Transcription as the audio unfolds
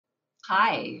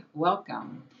Hi,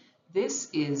 welcome. This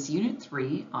is Unit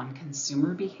 3 on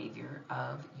Consumer Behavior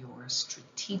of your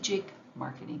Strategic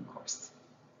Marketing course.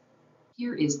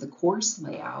 Here is the course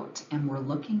layout, and we're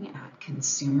looking at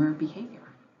consumer behavior.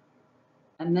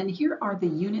 And then here are the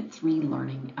Unit 3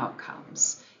 learning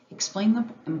outcomes. Explain the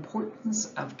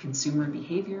importance of consumer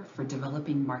behavior for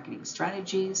developing marketing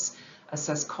strategies.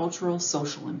 Assess cultural,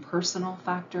 social, and personal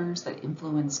factors that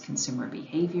influence consumer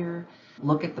behavior.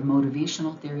 Look at the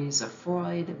motivational theories of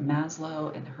Freud,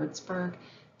 Maslow, and Hertzberg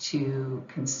to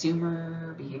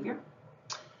consumer behavior.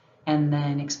 And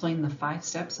then explain the 5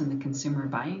 steps in the consumer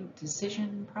buying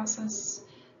decision process.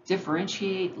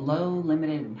 Differentiate low,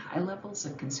 limited, and high levels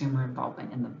of consumer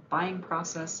involvement in the buying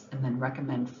process, and then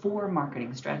recommend 4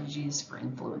 marketing strategies for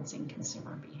influencing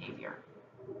consumer behavior.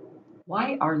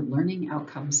 Why are learning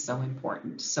outcomes so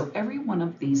important? So every one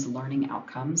of these learning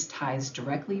outcomes ties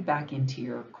directly back into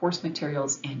your course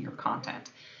materials and your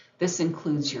content. This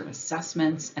includes your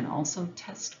assessments and also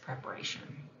test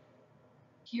preparation.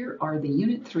 Here are the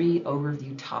Unit 3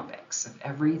 overview topics of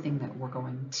everything that we're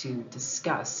going to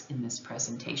discuss in this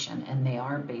presentation, and they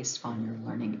are based on your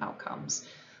learning outcomes.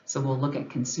 So we'll look at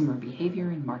consumer behavior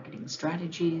and marketing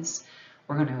strategies.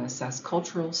 We're going to assess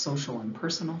cultural, social, and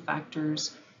personal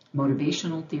factors,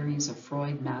 motivational theories of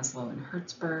Freud, Maslow, and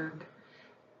Hertzberg,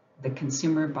 the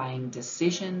consumer buying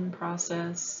decision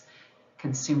process,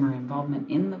 consumer involvement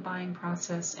in the buying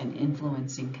process, and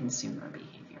influencing consumer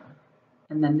behavior.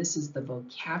 And then this is the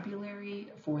vocabulary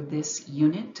for this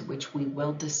unit, which we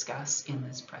will discuss in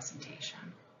this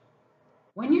presentation.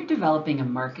 When you're developing a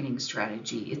marketing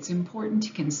strategy, it's important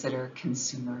to consider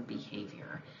consumer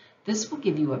behavior. This will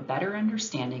give you a better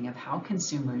understanding of how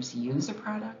consumers use a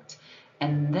product,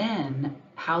 and then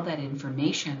how that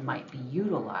information might be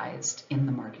utilized in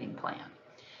the marketing plan.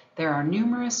 There are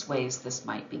numerous ways this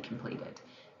might be completed.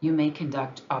 You may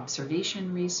conduct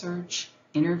observation research,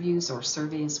 interviews or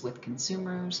surveys with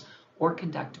consumers, or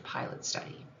conduct a pilot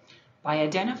study. By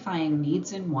identifying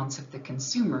needs and wants of the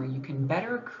consumer, you can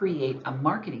better create a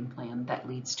marketing plan that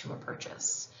leads to a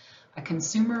purchase. A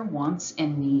consumer's wants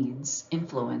and needs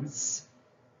influence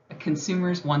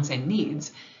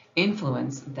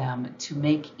them to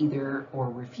make either or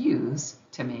refuse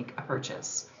to make a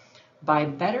purchase. By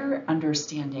better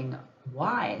understanding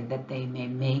why that they may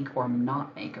make or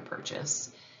not make a purchase,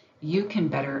 you can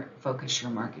better focus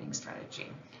your marketing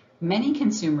strategy. Many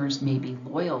consumers may be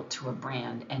loyal to a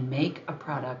brand and make a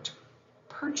product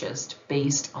purchased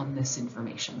based on this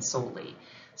information solely.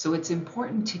 So it's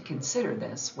important to consider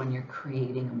this when you're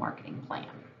creating a marketing plan.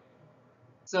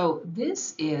 So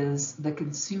this is the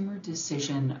consumer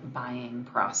decision buying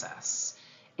process.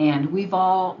 And we've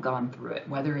all gone through it,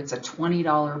 whether it's a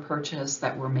 $20 purchase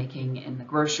that we're making in the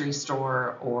grocery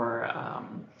store or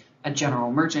a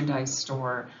general merchandise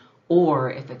store,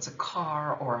 or if it's a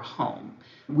car or a home.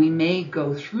 We may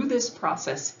go through this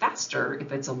process faster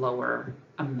if it's a lower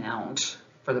amount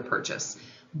for the purchase,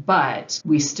 but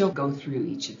we still go through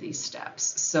each of these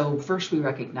steps. So first we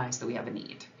recognize that we have a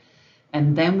need.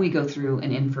 And then we go through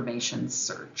an information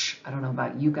search. I don't know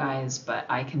about you guys, but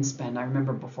I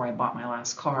remember before I bought my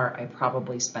last car, I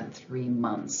probably spent 3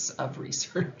 months of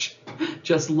research,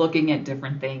 just looking at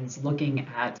different things, looking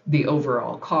at the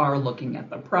overall car, looking at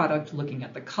the product, looking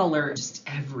at the color, just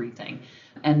everything.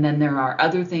 And then there are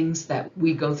other things that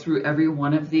we go through every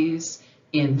one of these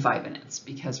in 5 minutes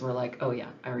because we're like, oh yeah,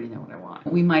 I already know what I want.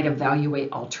 We might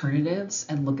evaluate alternatives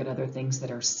and look at other things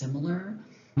that are similar.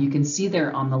 You can see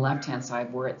there on the left-hand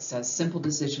side where it says simple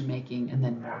decision-making and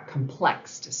then more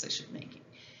complex decision-making.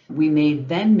 We may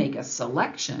then make a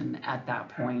selection at that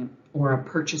point or a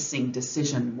purchasing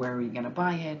decision. Where are we going to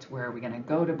buy it? Where are we going to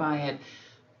go to buy it?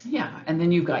 Yeah, and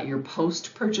then you've got your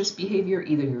post-purchase behavior.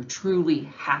 Either you're truly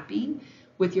happy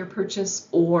with your purchase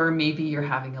or maybe you're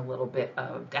having a little bit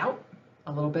of doubt,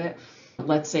 a little bit.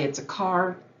 Let's say it's a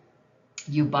car.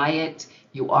 You buy it,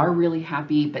 you are really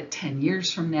happy, but 10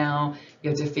 years from now, you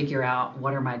have to figure out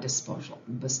what are my disposal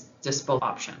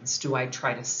options. Do I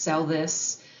try to sell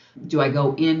this? Do I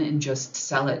go in and just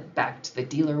sell it back to the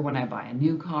dealer when I buy a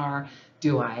new car?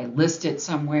 Do I list it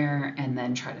somewhere and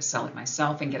then try to sell it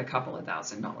myself and get a couple of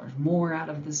 $1,000s more out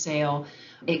of the sale?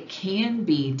 It can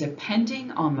be, depending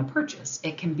on the purchase,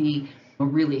 it can be a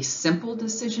really simple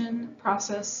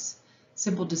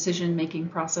decision-making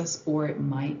process, or it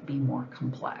might be more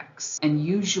complex. And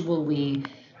usually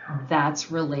that's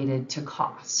related to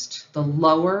cost. The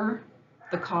lower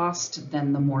the cost,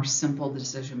 then the more simple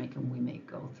decision making we may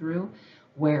go through.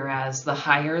 Whereas the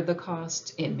higher the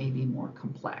cost, it may be more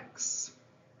complex.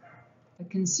 The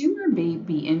consumer may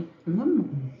be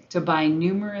to buy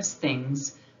numerous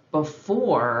things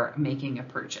before making a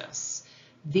purchase.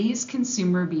 These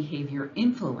consumer behavior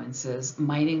influences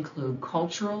might include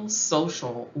cultural,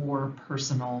 social, or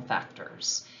personal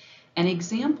factors. An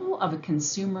example of a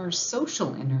consumer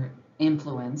social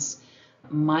influence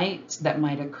that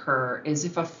might occur is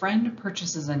if a friend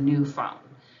purchases a new phone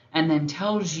and then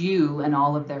tells you and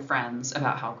all of their friends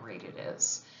about how great it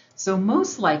is. So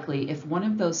most likely, if one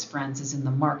of those friends is in the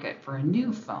market for a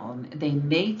new phone, they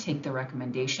may take the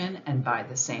recommendation and buy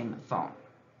the same phone.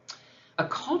 A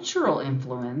cultural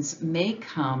influence may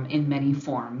come in many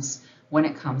forms when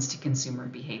it comes to consumer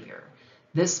behavior.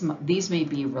 These may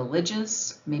be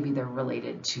religious, maybe they're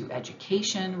related to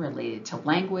education, related to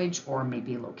language, or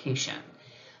maybe location.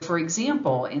 For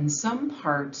example, in some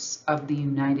parts of the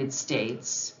United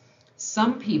States,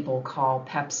 some people call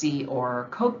Pepsi or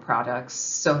Coke products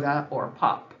soda or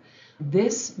pop.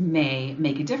 This may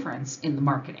make a difference in the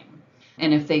marketing.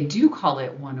 And if they do call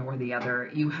it one or the other,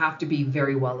 you have to be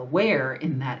very well aware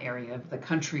in that area of the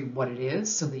country what it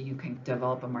is so that you can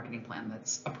develop a marketing plan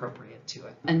that's appropriate to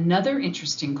it. Another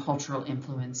interesting cultural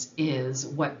influence is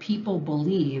what people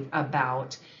believe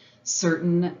about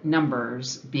certain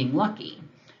numbers being lucky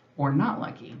or not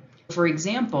lucky. For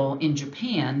example, in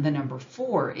Japan, the number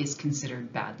 4 is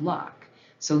considered bad luck.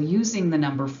 So using the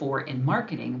number 4 in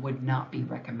marketing would not be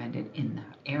recommended in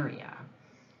that area.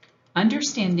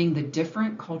 Understanding the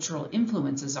different cultural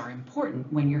influences are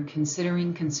important when you're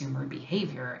considering consumer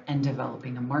behavior and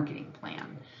developing a marketing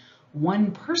plan.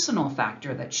 One personal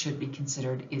factor that should be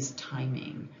considered is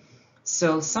timing.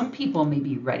 So some people may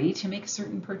be ready to make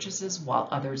certain purchases while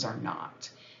others are not.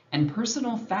 And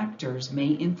personal factors may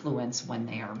influence when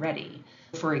they are ready.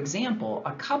 For example,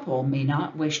 a couple may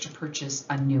not wish to purchase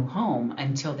a new home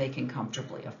until they can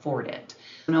comfortably afford it.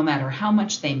 No matter how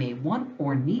much they may want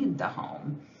or need the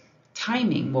home,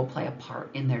 timing will play a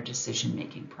part in their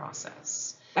decision-making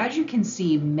process. As you can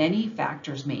see, many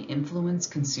factors may influence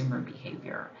consumer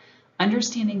behavior.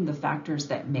 Understanding the factors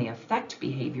that may affect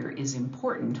behavior is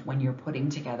important when you're putting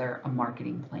together a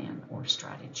marketing plan or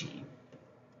strategy.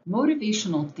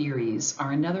 Motivational theories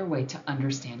are another way to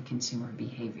understand consumer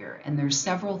behavior, and there's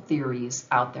several theories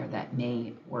out there that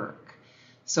may work.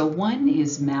 So one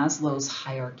is Maslow's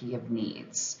hierarchy of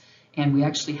needs, and we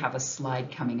actually have a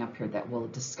slide coming up here that will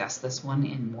discuss this one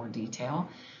in more detail.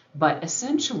 But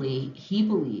essentially, he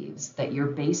believes that your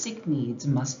basic needs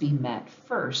must be met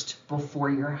first before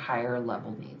your higher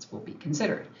level needs will be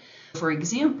considered. For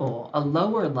example, a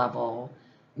lower level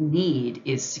need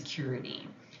is security.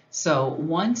 So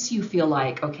once you feel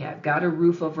like, okay, I've got a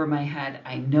roof over my head,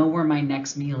 I know where my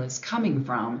next meal is coming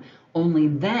from, only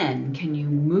then can you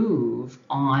move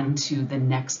on to the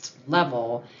next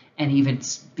level and even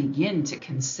begin to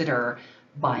consider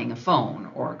buying a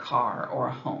phone or a car or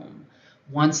a home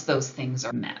once those things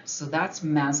are met. So that's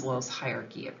Maslow's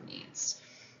hierarchy of needs.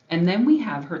 And then we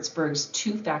have Hertzberg's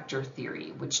two-factor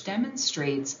theory, which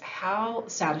demonstrates how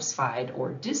satisfied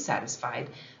or dissatisfied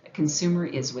a consumer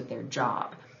is with their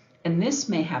job. And this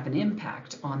may have an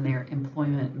impact on their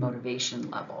employment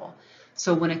motivation level.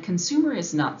 So when a consumer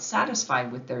is not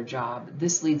satisfied with their job,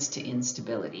 this leads to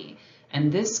instability.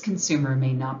 And this consumer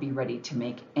may not be ready to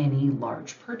make any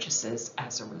large purchases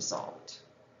as a result.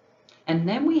 And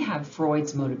then we have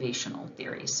Freud's motivational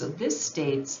theory. So this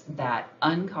states that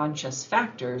unconscious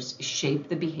factors shape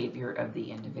the behavior of the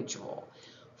individual.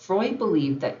 Freud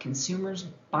believed that consumers'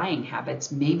 buying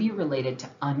habits may be related to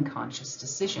unconscious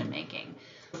decision-making.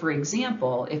 For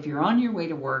example, if you're on your way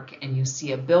to work and you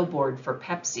see a billboard for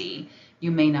Pepsi,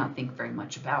 you may not think very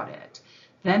much about it.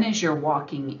 Then as you're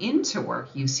walking into work,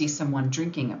 you see someone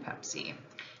drinking a Pepsi.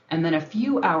 And then a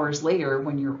few hours later,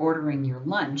 when you're ordering your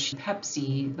lunch, the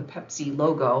Pepsi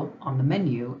logo on the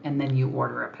menu, and then you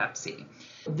order a Pepsi.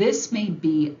 This may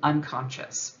be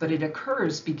unconscious, but it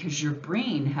occurs because your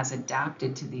brain has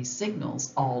adapted to these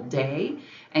signals all day,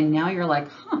 and now you're like,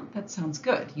 that sounds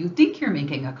good. You think you're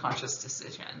making a conscious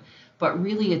decision, but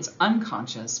really it's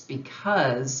unconscious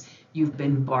because you've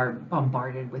been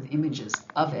bombarded with images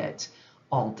of it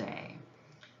all day.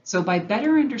 So by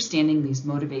better understanding these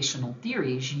motivational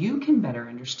theories, you can better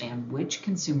understand which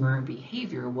consumer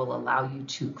behavior will allow you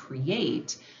to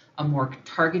create a more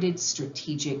targeted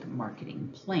strategic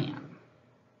marketing plan.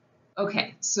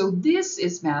 Okay, so this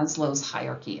is Maslow's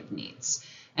hierarchy of needs.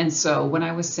 And so when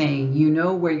I was saying, you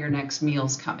know where your next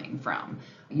meal's coming from,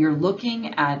 you're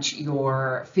looking at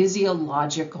your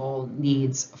physiological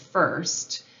needs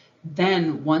first.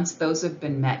 Then once those have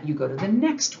been met, you go to the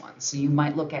next one. So you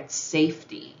might look at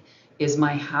safety. Is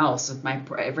my house, is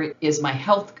my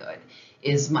health good?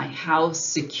 Is my house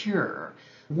secure?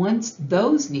 Once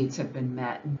those needs have been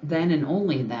met, then and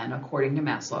only then, according to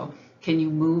Maslow, can you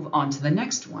move on to the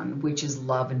next one, which is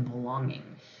love and belonging?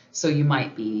 So you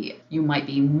might be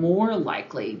more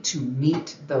likely to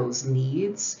meet those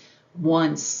needs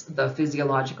once the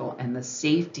physiological and the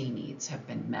safety needs have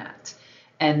been met.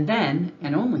 And then,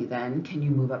 and only then, can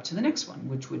you move up to the next one,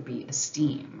 which would be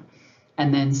esteem,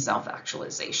 and then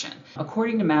self-actualization.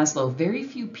 According to Maslow, very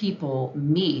few people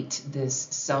meet this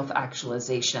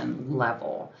self-actualization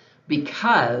level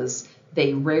because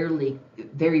they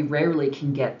very rarely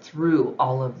can get through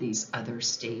all of these other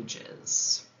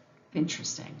stages.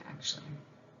 Interesting, actually.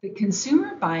 The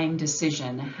consumer buying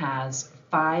decision has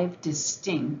 5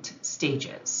 distinct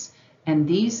stages, and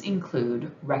these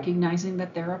include recognizing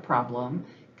that they're a problem,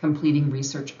 completing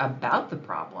research about the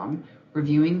problem,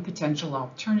 reviewing potential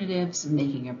alternatives,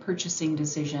 making a purchasing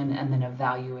decision, and then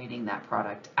evaluating that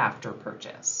product after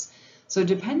purchase. So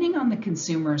depending on the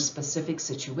consumer's specific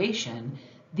situation,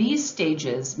 these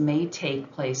stages may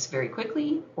take place very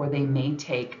quickly or they may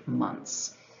take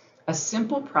months. A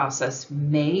simple process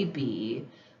may be,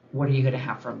 what are you going to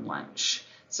have for lunch?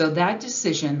 So that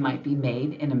decision might be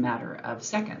made in a matter of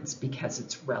seconds because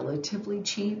it's relatively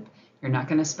cheap. You're not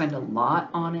going to spend a lot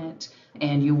on it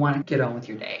and you want to get on with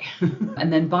your day.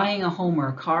 And then buying a home or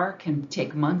a car can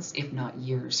take months, if not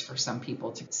years, for some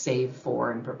people to save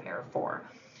for and prepare for.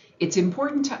 It's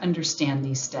important to understand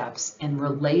these steps and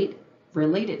relate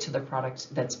it to the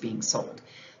product that's being sold.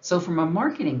 So from a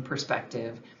marketing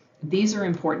perspective, these are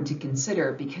important to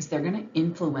consider because they're going to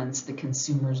influence the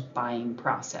consumer's buying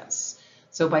process.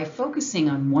 So by focusing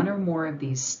on one or more of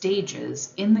these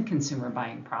stages in the consumer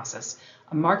buying process,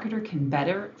 a marketer can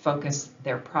better focus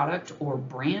their product or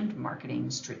brand marketing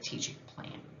strategic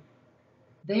plan.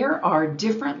 There are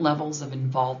different levels of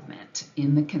involvement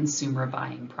in the consumer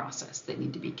buying process that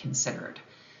need to be considered.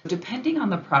 Depending on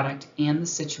the product and the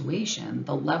situation,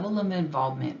 the level of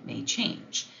involvement may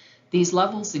change. These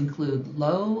levels include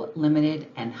low, limited,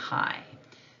 and high.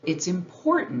 It's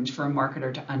important for a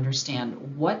marketer to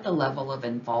understand what the level of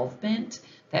involvement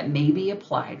that may be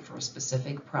applied for a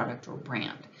specific product or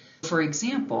brand. For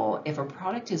example, if a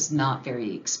product is not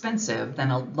very expensive, then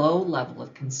a low level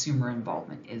of consumer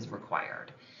involvement is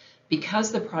required.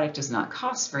 Because the product does not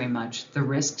cost very much, the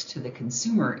risk to the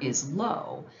consumer is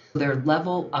low. Their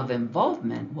level of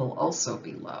involvement will also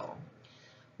be low.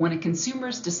 When a consumer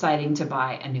is deciding to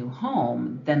buy a new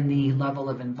home, then the level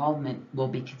of involvement will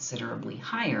be considerably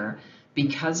higher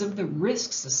because of the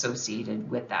risks associated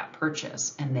with that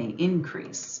purchase, and they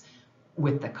increase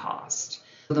with the cost.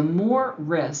 The more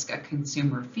risk a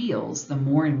consumer feels, the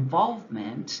more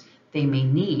involvement they may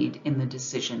need in the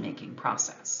decision-making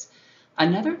process.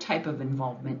 Another type of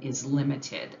involvement is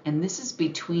limited, and this is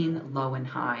between low and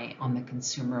high on the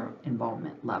consumer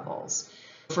involvement levels.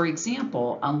 For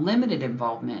example, unlimited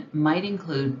involvement might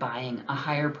include buying a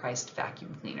higher priced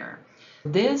vacuum cleaner.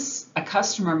 A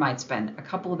customer might spend a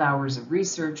couple of hours of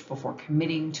research before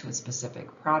committing to a specific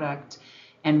product,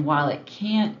 and while it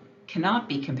cannot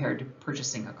be compared to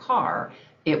purchasing a car,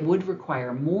 it would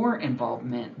require more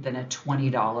involvement than a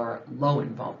 $20 low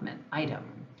involvement item.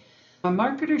 A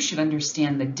marketer should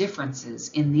understand the differences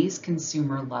in these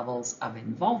consumer levels of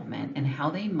involvement and how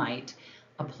they might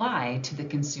apply to the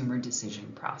consumer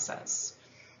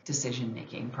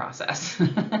decision-making process.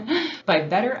 By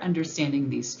better understanding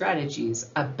these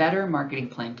strategies, a better marketing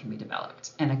plan can be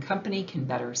developed, and a company can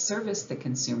better service the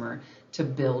consumer to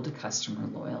build customer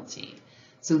loyalty.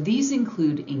 So these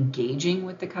include engaging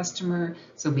with the customer,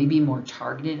 so maybe more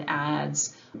targeted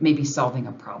ads, maybe solving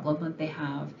a problem that they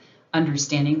have,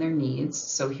 understanding their needs,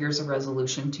 so here's a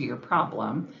resolution to your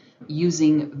problem,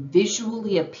 using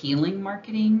visually appealing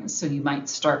marketing, so you might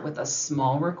start with a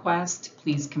small request,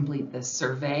 please complete this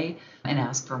survey and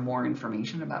ask for more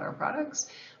information about our products,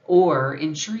 or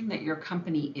ensuring that your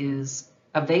company is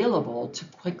available to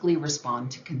quickly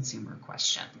respond to consumer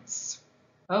questions.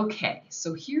 Okay,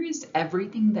 so here is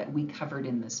everything that we covered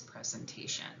in this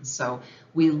presentation. So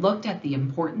we looked at the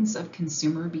importance of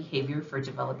consumer behavior for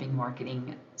developing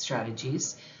marketing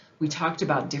strategies. We talked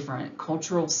about different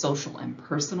cultural, social, and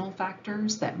personal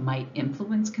factors that might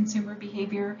influence consumer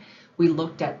behavior. We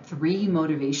looked at 3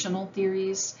 motivational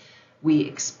theories. We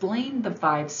explained the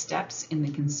 5 steps in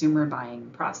the consumer buying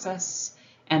process,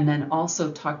 and then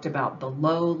also talked about the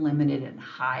low, limited, and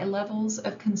high levels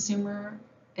of consumer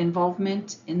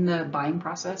involvement in the buying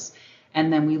process,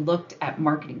 and then we looked at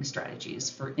marketing strategies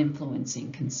for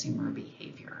influencing consumer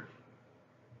behavior.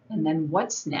 And then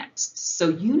what's next? So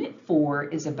Unit 4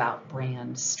 is about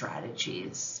brand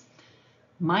strategies.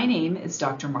 My name is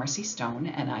Dr. Marcy Stone,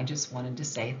 and I just wanted to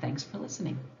say thanks for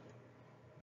listening.